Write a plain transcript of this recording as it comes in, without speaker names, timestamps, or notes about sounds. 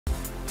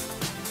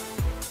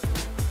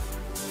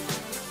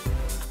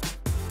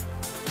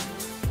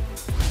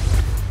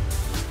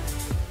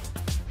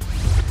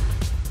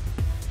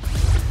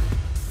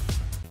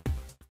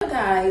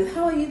guys,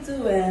 how are you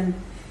doing?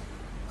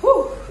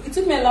 Whew, it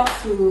took me a lot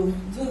to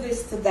do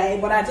this today,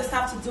 but I just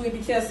have to do it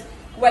because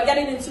we're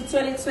getting into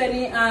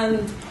 2020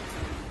 and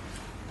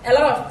a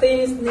lot of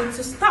things need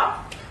to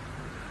stop.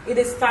 It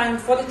is time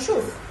for the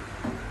truth.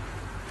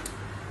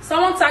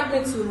 Someone tagged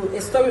me to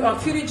a story on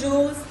Cutie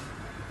Jules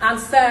and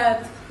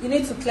said, you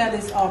need to clear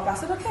this up. I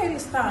said, okay, it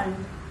is time.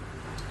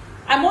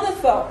 I modeled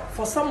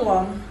for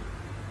someone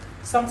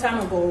some time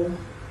ago.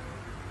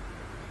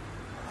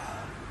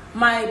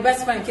 My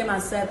best friend came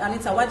and said,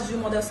 Anita, why did you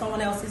model someone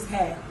else's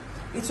hair?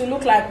 It will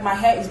look like my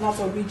hair is not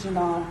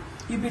original.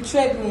 You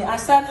betrayed me. I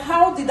said,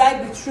 how did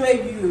I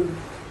betray you?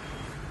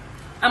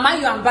 Am I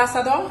your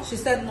ambassador? She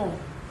said, no.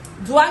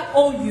 Do I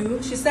owe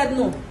you? She said,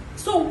 no.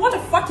 So what the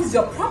fuck is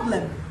your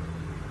problem?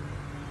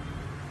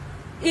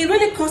 It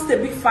really caused a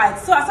big fight.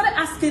 So I started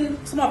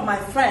asking some of my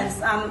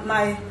friends and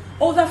my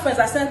older friends.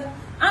 I said,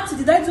 Auntie,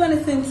 did I do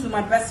anything to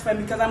my best friend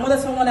because I modeled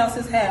someone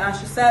else's hair? And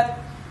she said,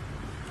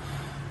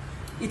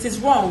 it is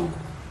wrong.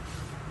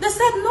 They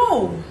said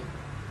no.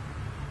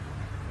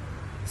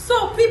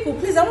 So people,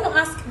 please, I want to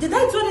ask, did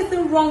I do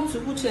anything wrong to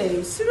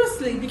Uche?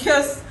 Seriously,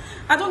 because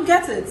I don't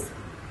get it.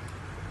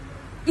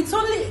 It's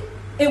only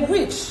a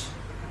witch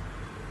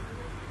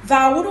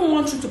that I wouldn't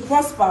want you to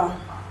prosper.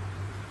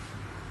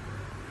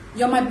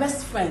 You're my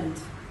best friend.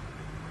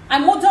 I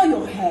model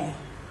your hair.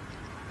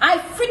 I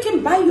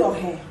freaking buy your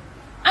hair.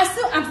 I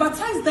still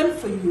advertise them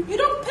for you. You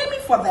don't pay me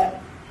for them.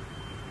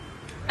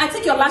 I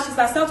take your lashes,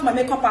 I sell to my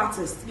makeup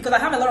artists because I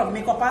have a lot of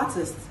makeup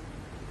artists.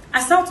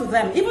 I sell to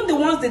them. Even the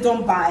ones they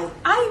don't buy,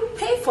 I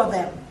pay for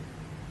them.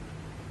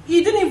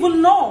 You didn't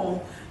even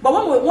know. But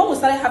when we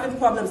started having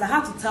problems, I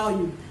had to tell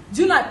you,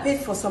 do you know I paid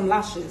for some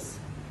lashes?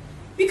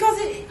 Because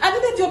I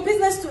needed your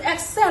business to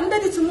excel. I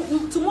needed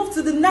it to move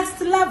to the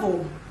next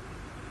level.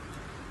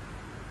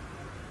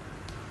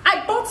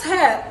 I bought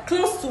hair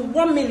close to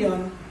 1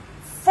 million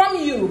from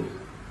you.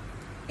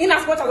 In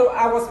as much as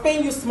I was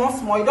paying you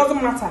small, it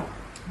doesn't matter.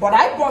 But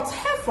I bought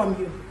hair from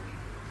you.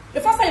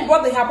 The first time you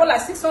bought the hair, I bought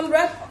like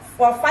 600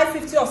 or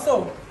 550 or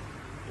so.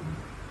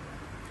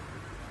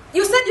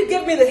 You said you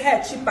gave me the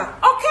hair cheaper.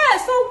 Okay,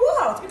 so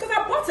what? Because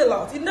I bought a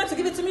lot. You need to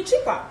give it to me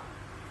cheaper.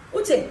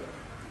 Uche,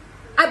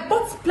 I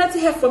bought plenty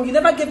hair from you.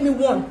 Never gave me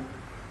one.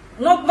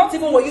 Not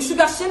even one. You should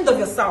be ashamed of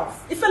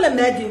yourself. If you're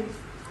Maggie,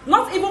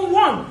 not even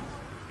one.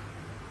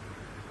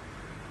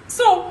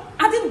 So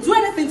I didn't do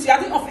anything to you. I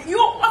didn't offer. You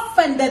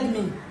offended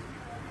me.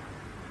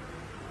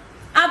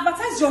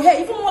 Advertise your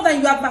hair even more than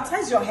you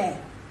advertise your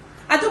hair.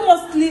 I do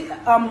mostly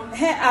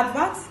hair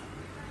adverts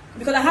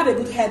because I have a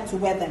good head to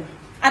wear them.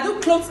 I do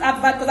clothes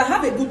adverts because I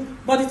have a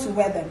good body to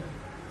wear them.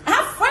 I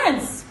have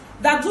friends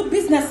that do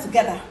business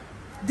together.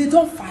 They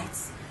don't fight.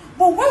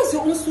 But why is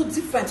your own so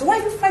different? Why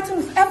are you fighting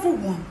with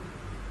everyone?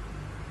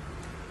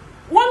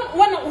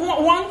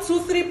 One, two,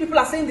 three people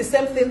are saying the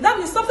same thing. That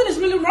means something is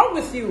really wrong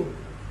with you.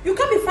 You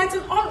can't be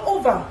fighting all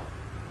over.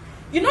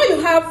 You know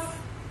you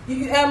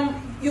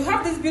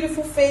have this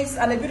beautiful face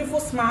and a beautiful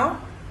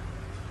smile.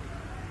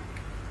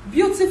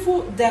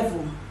 Beautiful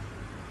devil.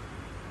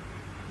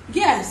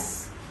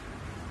 Yes.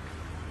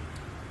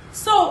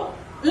 So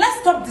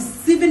let's stop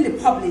deceiving the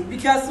public,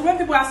 because when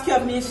people ask you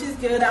of me, she's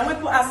good, and when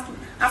people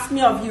ask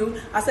me of you,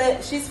 I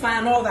say she's fine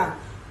and all that.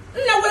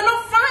 No, we're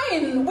not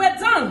fine. We're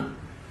done.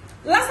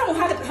 Last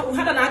time we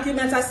had an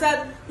argument, I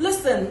said,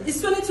 listen, it's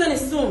 2020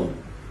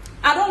 soon.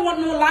 I don't want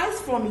no lies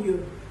from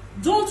you.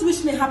 Don't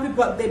wish me happy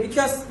birthday,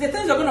 because the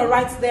things you're going to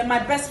write there, my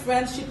best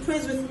friend, she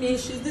prays with me,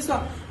 she's this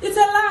one. It's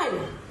a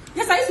lie.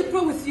 Yes, I used to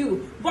pray with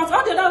you, but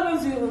all the other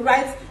ones you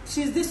write,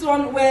 she's this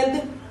one,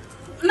 well,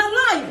 now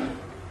lie.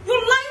 You're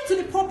lying to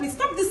the public.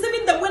 Stop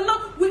deceiving them. We're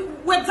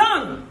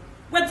done.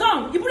 We're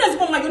done. You put as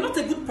one, you're not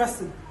a good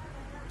person.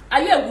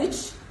 Are you a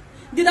witch?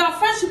 Did our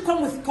friendship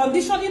come with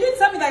condition? You didn't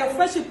tell me that your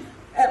friendship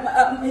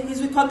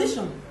is with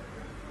condition.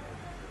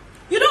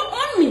 You don't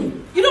own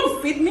me. You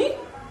don't feed me.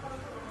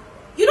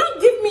 You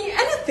don't give me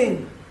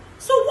anything.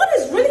 So what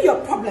is really your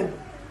problem?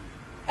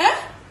 Eh?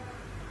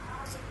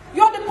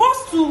 You're the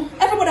boss to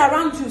everybody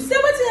around you. Say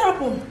what's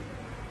happened.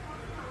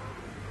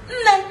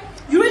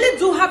 You really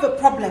do have a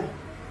problem.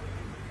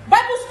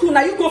 Bible school,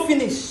 now you go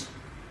finish.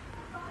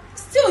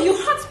 Still, you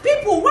hurt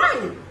people.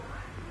 Why?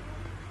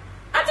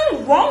 I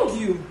didn't wrong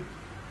you.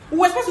 We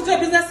were supposed to do a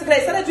business together.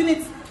 I started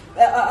doing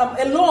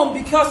it alone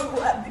because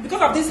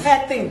of this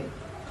hair thing.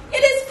 It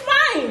is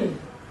fine.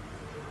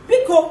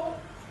 Because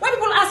when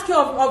people ask you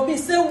of me,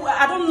 say,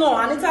 I don't know,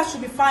 Anita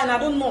should be fine, I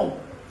don't know.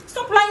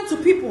 Stop lying to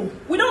people.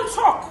 We don't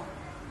talk.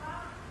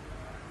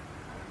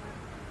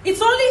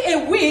 It's only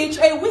a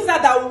wizard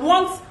that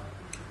wants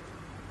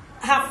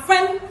her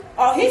friend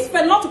or his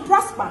friend not to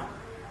prosper.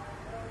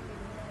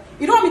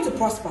 You don't want me to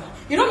prosper.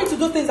 You don't want me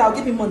to do things that will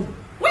give me money.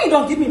 When you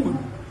don't give me money.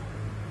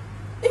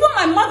 Even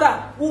my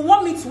mother will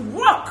want me to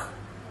work.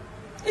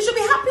 You should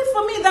be happy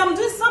for me that I'm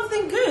doing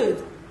something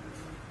good.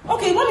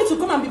 Okay, you want me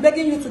to come and be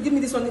begging you to give me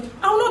this one?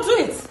 I will not do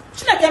it.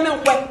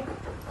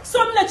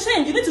 So I'm going to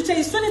change. You need to change.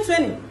 It's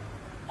 2020.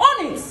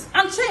 Own it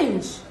and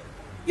change.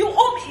 You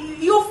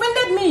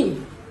offended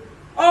me.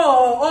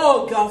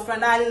 Oh,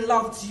 girlfriend, I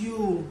loved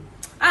you.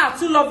 I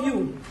too love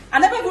you. I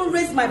never even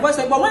raised my voice,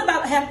 but when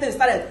that hair thing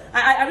started,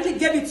 I really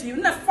gave it to you.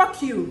 No,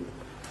 fuck you.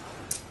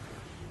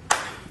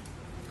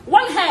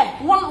 One hair,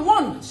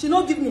 one. She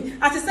don't give me.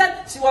 As she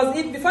said, she was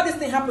before this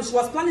thing happened, she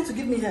was planning to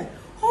give me hair.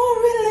 Oh,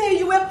 really?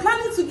 You were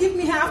planning to give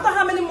me hair after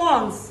how many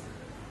months?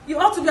 You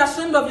ought to be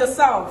ashamed of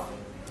yourself.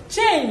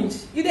 Change.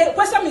 You dey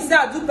question me say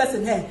I do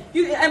person hair.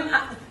 You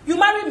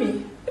marry me.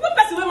 Even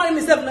person will marry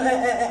me say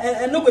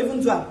no go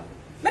even do am.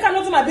 Make I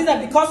not do my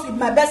business because you're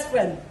my best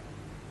friend.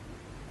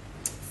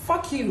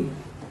 Fuck you.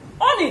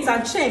 Own it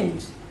and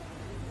change.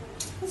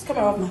 Let's come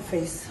out of my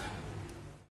face.